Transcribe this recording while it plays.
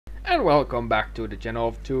and welcome back to the channel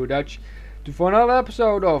of 2Dutch for another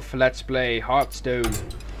episode of Let's Play Hearthstone.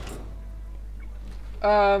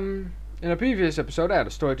 In a previous episode I had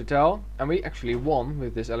a story to tell, and we actually won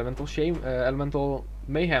with this Elemental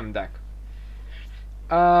Mayhem deck.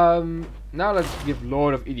 Now let's give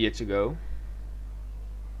Lord of Idiots a go.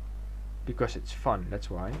 Because it's fun,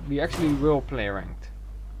 that's why. We actually will play ranked.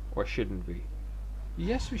 Or shouldn't we?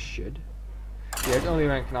 Yes, we should. Yeah, it's only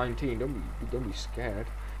rank 19, don't be scared.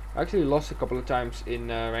 I actually lost a couple of times in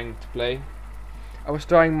ranked play. I was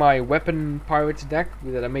trying my weapon pirates deck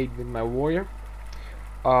that I made with my warrior.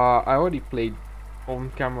 I already played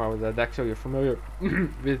on camera with the deck, so you're familiar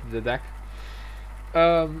with the deck.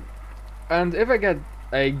 And if I get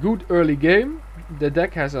a good early game, the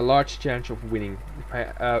deck has a large chance of winning. If my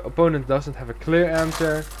opponent doesn't have a clear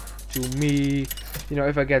answer to me, you know,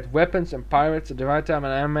 if I get weapons and pirates at the right time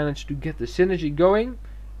and I manage to get the synergy going,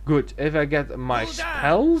 good. If I get my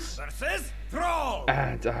spells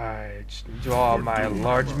and I just draw my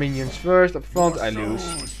large minions first up front, I lose.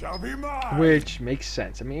 Which makes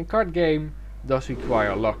sense. I mean, a card game does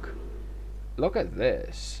require luck. Look at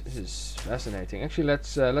this. This is fascinating. Actually,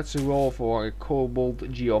 let's roll for a Kobold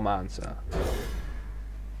Geomancer.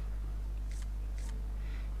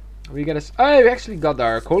 We get a. Oh, we actually got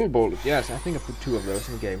our Kobold. Yes, I think I put 2 of those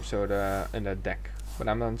in the game, so in the deck. But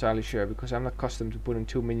I'm not entirely sure because I'm not accustomed to putting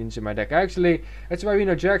 2 minions in my deck. Actually, that's why we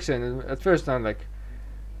know Jackson. And at first I'm like,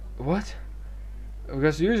 what?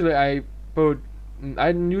 Because usually I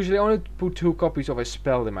usually only put 2 copies of a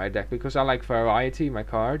spell in my deck because I like variety in my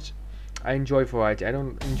cards. I enjoy variety. I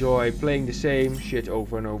don't enjoy playing the same shit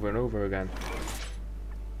over and over and over again.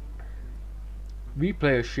 We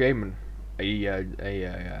play a shaman,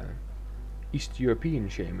 a East European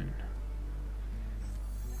shaman.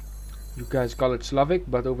 You guys call it Slavic,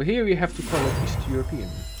 but over here we have to call it East European.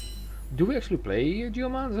 Do we actually play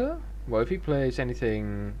Geomancer? Well, if he plays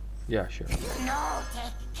anything, yeah, sure.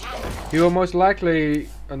 He will most likely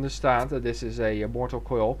understand that this is a Mortal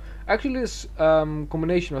Coil. Actually, this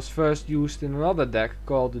combination was first used in another deck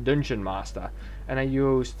called the Dungeon Master, and I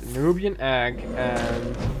used Nerubian Egg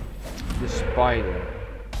and the Spider.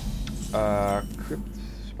 Crypt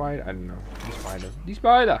Spider? I don't know. The Spider. The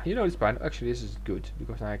Spider! You know the Spider. Actually, this is good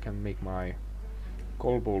because I can make my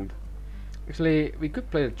Kobold. Actually, we could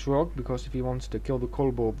play the Trog because if he wants to kill the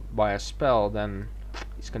Kobold by a spell, then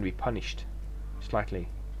he's gonna be punished slightly.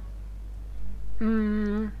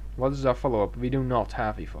 What is our follow-up? We do not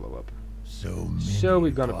have a follow-up. So we're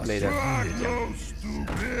gonna play that.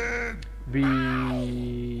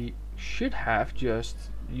 We should have just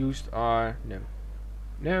used our...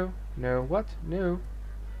 No, what? No.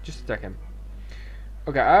 Just attack him.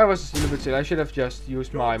 Okay, I was a little bit silly. I should have just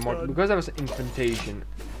used my mortal... Because I was infantation,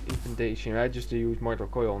 I just used Mortal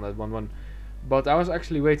Coil on that 1/1. But I was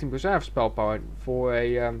actually waiting because I have spell power for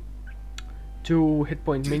a... 2 hit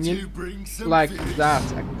point minion like that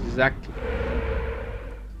exactly.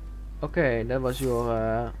 Okay, that was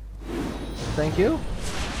your thank you.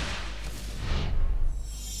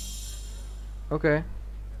 Okay,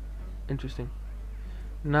 interesting.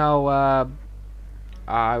 Now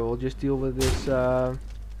I will just deal with this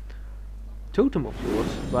totem of yours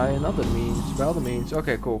by another means.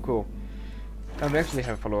 Okay, cool. And we actually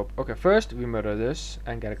have a follow-up. Okay, first we murder this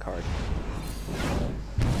and get a card.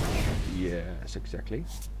 Yes, exactly.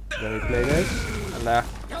 Then we play this and laugh.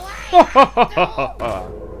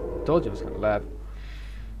 Told you I was gonna laugh.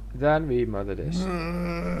 Then we murder this.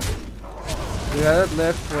 We let it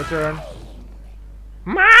live for a turn.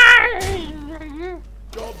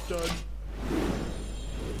 Job done.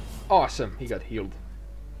 Awesome, he got healed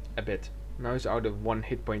a bit. Now he's out of 1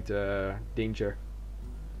 hit point danger.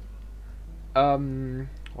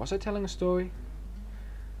 Was I telling a story?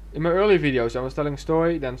 In my early videos I was telling a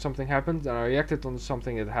story, then something happened, then I reacted on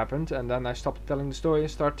something that happened, and then I stopped telling the story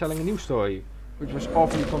and started telling a new story, which was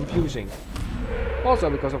awfully confusing. Also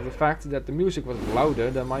because of the fact that the music was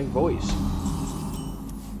louder than my voice.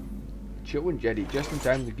 Joe and Jetty just in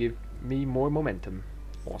time to give me more momentum.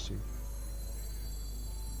 Awesome.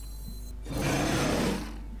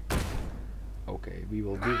 Okay, we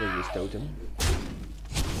will deal with this totem.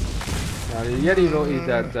 Now the Yeti will eat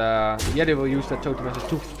that, the Yeti will use that totem as a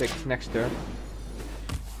toothpick next turn.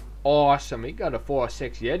 Awesome, he got a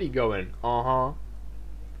 4/6 Yeti going.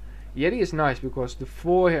 Yeti is nice because the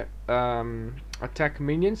 4 attack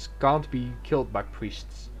minions can't be killed by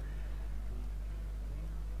priests.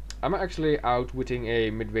 I'm actually outwitting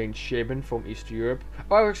a mid-range shaman from East Europe.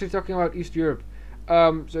 Oh, I'm actually talking about East Europe.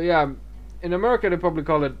 So yeah, in America they probably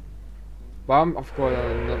call it... Well, of course,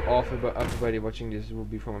 not all everybody watching this will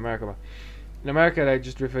be from America, but In America they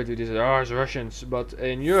just refer to this as, oh, it's Russians, but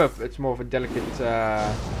in Europe it's more of a delicate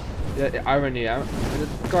irony. The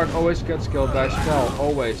card always gets killed by spell,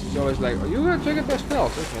 always. It's always like, oh, you are triggered by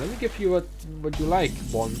spells. Okay, let me give you what you like,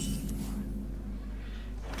 one.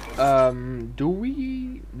 Do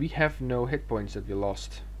we have no hit points that we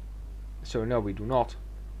lost? So no, we do not.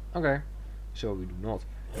 Okay, so we do not.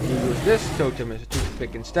 We use this totem as a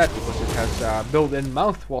toothpick instead because it has built-in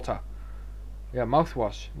mouth water. Yeah,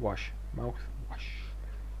 mouthwash. Mouthwash.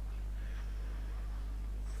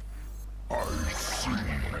 I see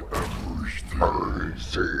everything. I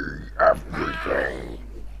see everything.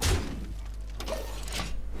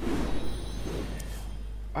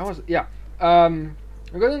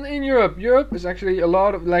 Because in Europe is actually a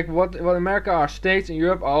lot of like what America are states. In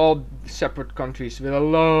Europe are all separate countries with a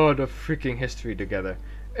lot of freaking history together.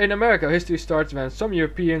 In America, history starts when some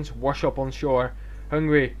Europeans wash up on shore,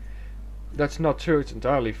 hungry. That's not true, it's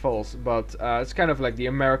entirely false, but it's kind of like the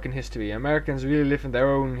American history. Americans really live in their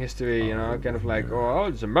own history, you know, kind of like, oh,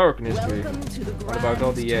 it's American history. What about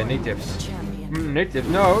all the natives? Natives?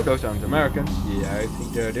 No, those aren't Americans. Yeah, I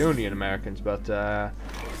think they're the only Americans, but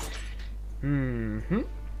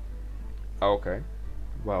okay.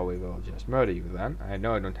 Well, we will just murder you then. I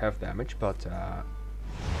know I don't have damage, but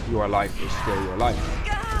your life is still your life.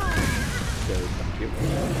 So, thank you.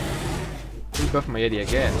 He buffed my Yeti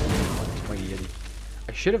again. My Yeti.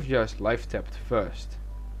 I should have just life tapped first.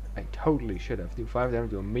 I totally should have. Do 5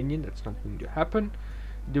 damage to a minion. That's not going to happen.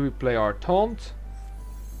 Do we play our taunt?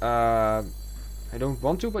 I don't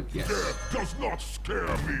want to, but yes. That does not scare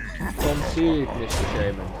me. Concede, Mr.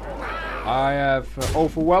 Shaman. I have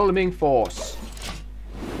overwhelming force.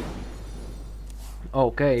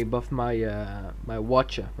 Okay, buff my my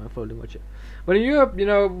watcher, my floating watcher. But in Europe, you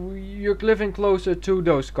know, you're living closer to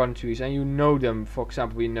those countries and you know them. For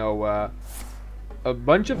example, we know a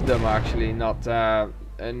bunch of them actually, not what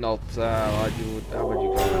you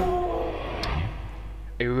call it?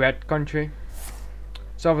 A red country.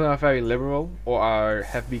 Some of them are very liberal or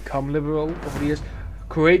have become liberal over the years.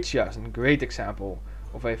 Croatia is a great example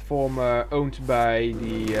of a former owned by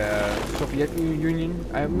the Soviet Union.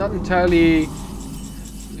 I am not entirely,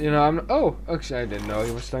 you know, oh, actually I didn't know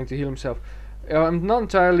he was trying to heal himself. I'm not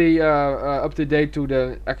entirely up to date to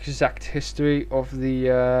the exact history of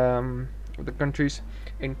the countries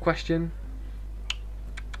in question.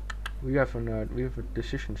 We have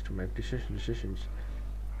decisions to make. Decisions.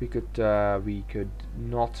 We could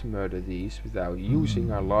not murder these without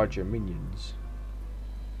using our larger minions.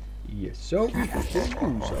 Yes, so we have to use our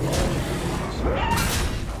larger minions.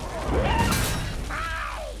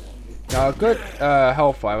 Now a good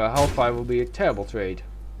Hellfire. Hellfire will be a terrible trade.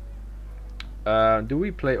 Do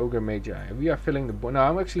we play Ogre Magi? We are filling the board. No,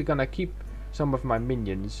 I'm actually gonna keep some of my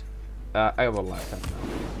minions. I will like that now.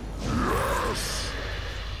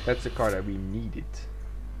 That's the card that we needed,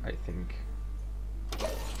 I think.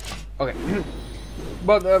 Okay.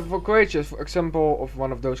 But for Croatia, for example, of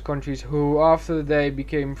one of those countries who, after they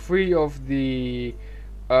became free of the,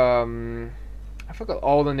 I forgot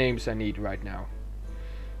all the names I need right now.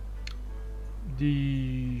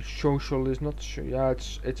 The socialist, not sure. Yeah,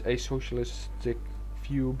 it's a socialistic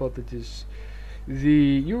view, but it is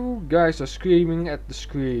the. You guys are screaming at the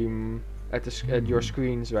at your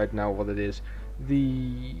screens right now. What it is?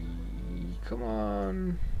 The. Come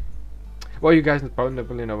on. Well, you guys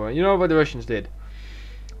probably know. You know what the Russians did.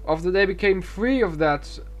 After they became free of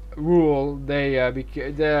that rule, they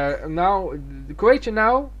they're now Croatia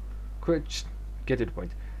now. Get to the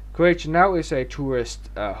point. Croatia now is a tourist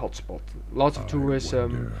hotspot. Lots of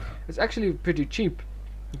tourism. It's actually pretty cheap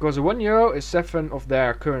because €1 is 7 of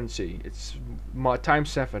their currency. It's times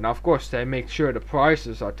 7. Now, of course, they make sure the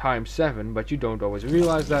prices are times 7, but you don't always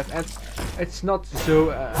realize that. And it's not so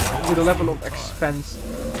with the level of expense.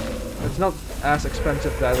 It's not as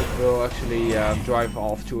expensive that it will actually drive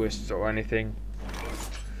off tourists or anything.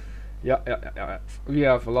 Yeah. We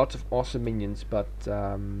have a lot of awesome minions, but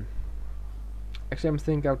actually I'm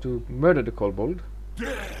thinking how to murder the kobold.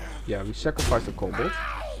 Yeah, we sacrifice the kobold,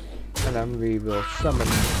 and then we will summon.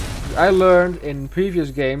 I learned in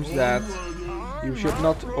previous games that you should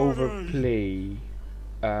not overplay.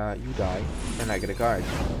 You die, and I get a card.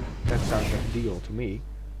 That sounds like a deal to me.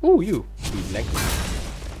 Ooh, you like.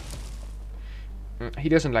 He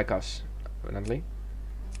doesn't like us, evidently.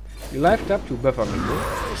 You life tap to buff our people.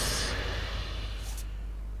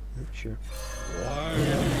 Sure.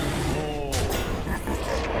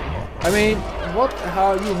 I mean, what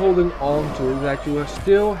are you holding on to that you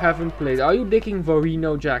still haven't played? Are you digging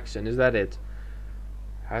Vorino Jackson? Is that it?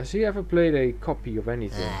 Has he ever played a copy of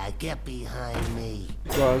anything? Get behind me.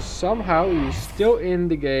 Because somehow he's still in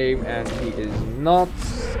the game and he is not,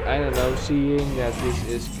 I don't know, seeing that this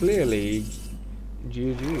is clearly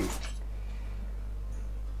GG.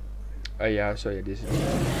 Oh yeah, so yeah, this is...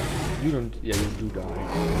 You don't... Yeah, you do die.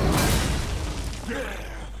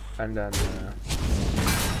 And then...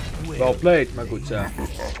 well played, my good sir.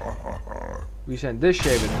 We send this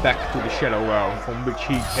shaman back to the shadow realm from which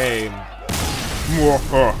he came. That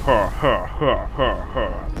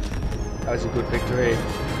was a good victory.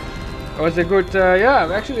 That was a good...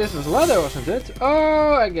 yeah, actually this was ladder, wasn't it?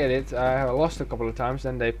 Oh, I get it. I lost a couple of times,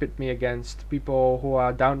 then they pit me against people who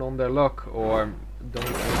are down on their luck or don't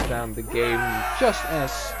understand the game just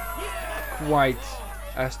as quite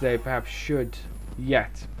as they perhaps should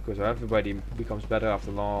yet, because everybody becomes better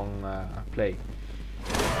after long play.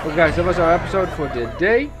 Okay guys, that was our episode for the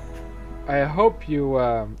day. I hope you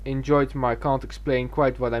enjoyed my can't explain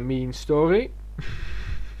quite what I mean story.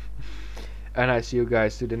 And I see you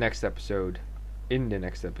guys to the next episode. In the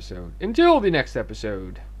next episode. Until the next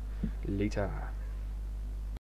episode. Later.